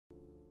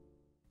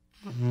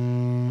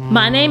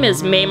My name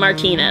is May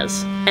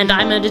Martinez, and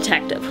I'm a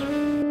detective.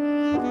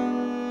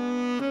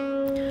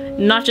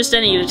 Not just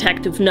any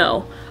detective,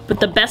 no, but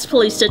the best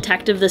police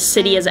detective this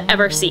city has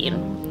ever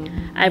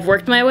seen. I've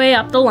worked my way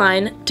up the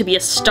line to be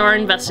a star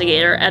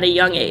investigator at a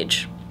young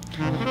age.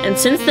 And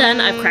since then,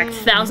 I've cracked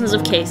thousands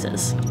of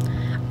cases.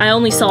 I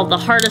only solve the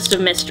hardest of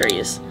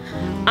mysteries.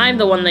 I'm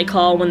the one they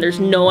call when there's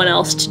no one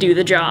else to do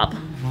the job.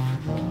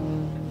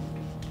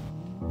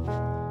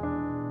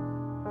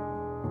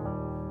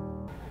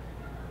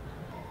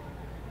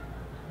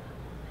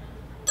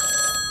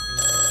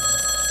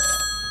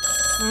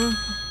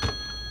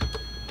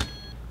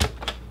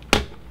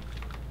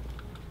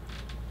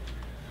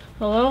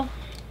 Hello?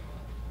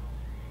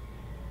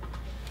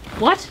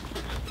 What?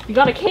 You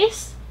got a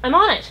case? I'm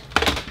on it.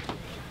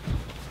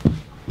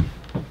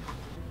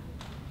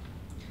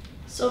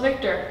 So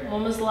Victor,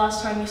 when was the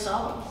last time you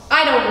saw them?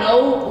 I don't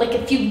know, like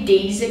a few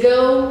days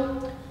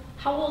ago.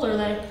 How old are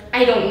they?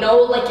 I don't know,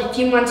 like a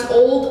few months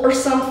old or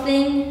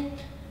something.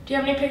 Do you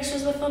have any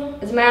pictures with them?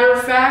 As a matter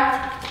of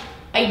fact,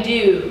 I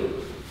do.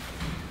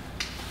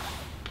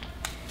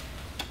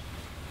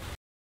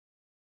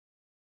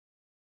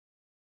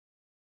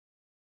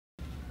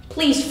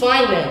 Please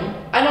find them.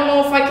 I don't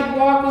know if I could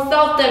walk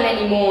without them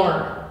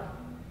anymore.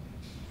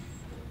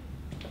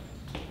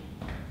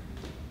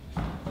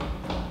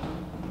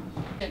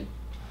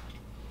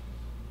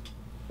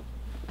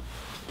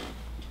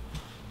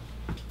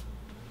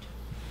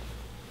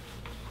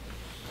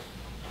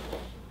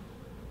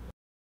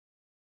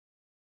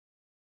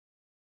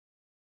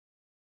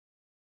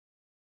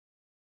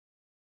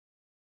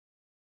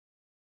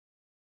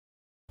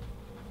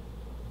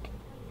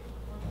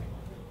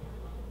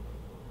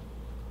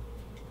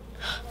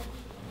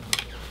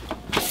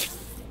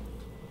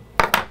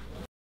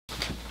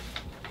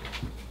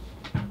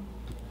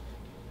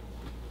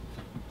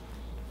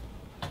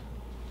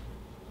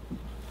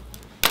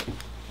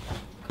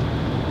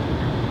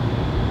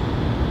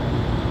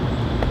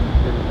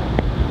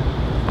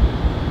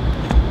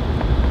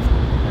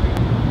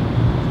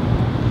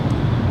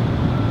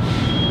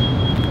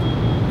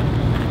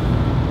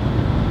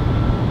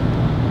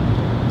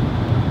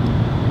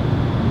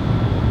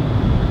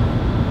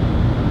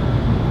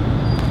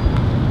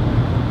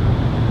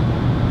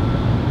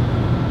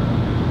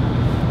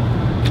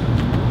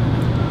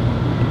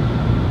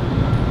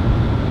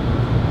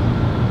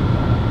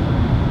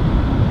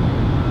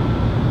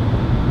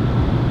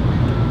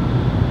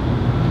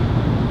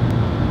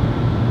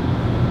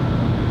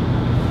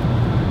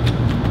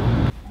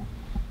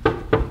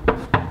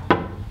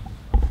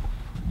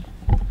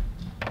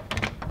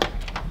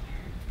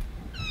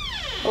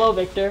 Hello,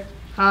 Victor.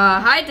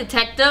 Hi,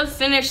 detective.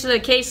 Finished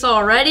the case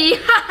already?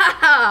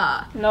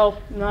 No,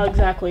 not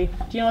exactly. Do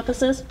you know what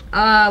this is?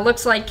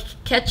 Looks like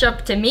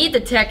ketchup to me,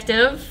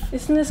 detective.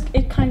 Isn't this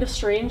kind of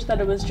strange that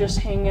it was just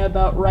hanging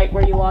about right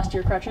where you lost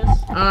your crutches?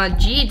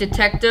 Gee,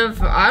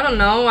 detective, I don't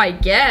know, I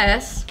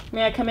guess.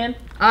 May I come in?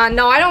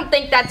 No, I don't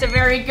think that's a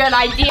very good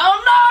idea.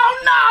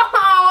 Oh, no!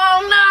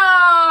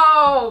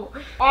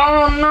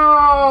 Oh,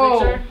 no!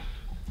 Victor?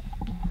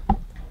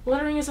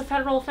 Littering is a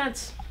federal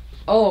offense.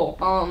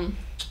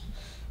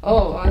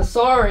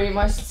 Sorry,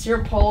 my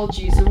sincere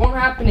apologies. It won't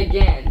happen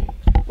again.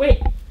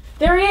 Wait,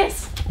 there he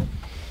is!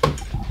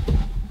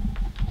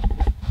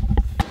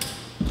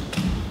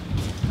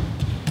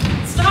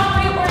 Stop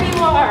right where you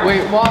are!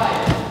 Wait,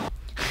 why?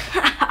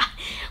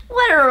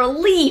 What a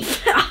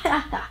relief!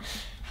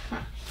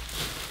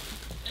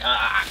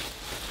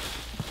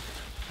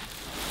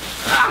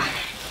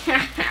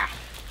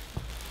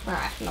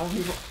 No one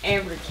will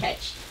ever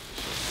catch.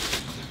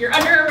 You're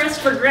under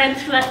arrest for grand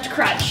theft,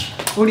 Crutch.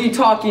 What are you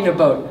talking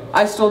about?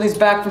 I stole these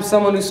back from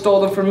someone who stole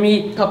them from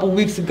me a couple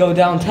weeks ago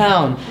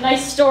downtown.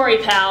 Nice story,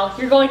 pal.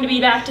 You're going to be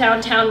back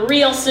downtown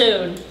real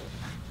soon.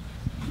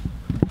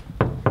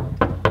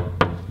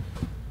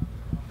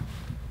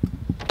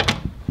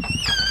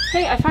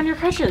 Hey, I found your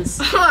crutches.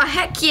 Oh,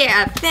 heck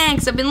yeah,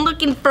 thanks. I've been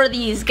looking for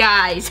these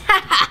guys.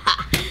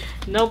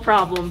 No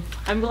problem.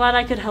 I'm glad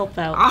I could help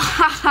out.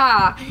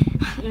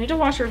 You need to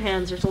wash your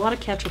hands. There's a lot of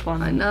ketchup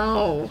on them.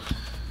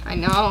 I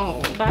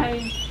know.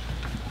 Bye.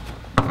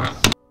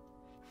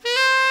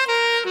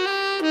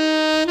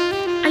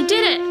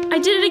 I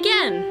did it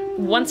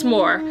again! Once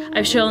more,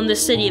 I've shown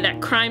this city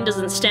that crime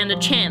doesn't stand a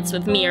chance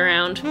with me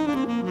around.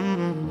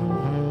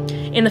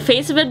 In the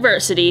face of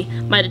adversity,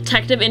 my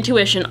detective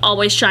intuition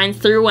always shines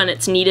through when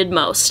it's needed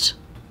most.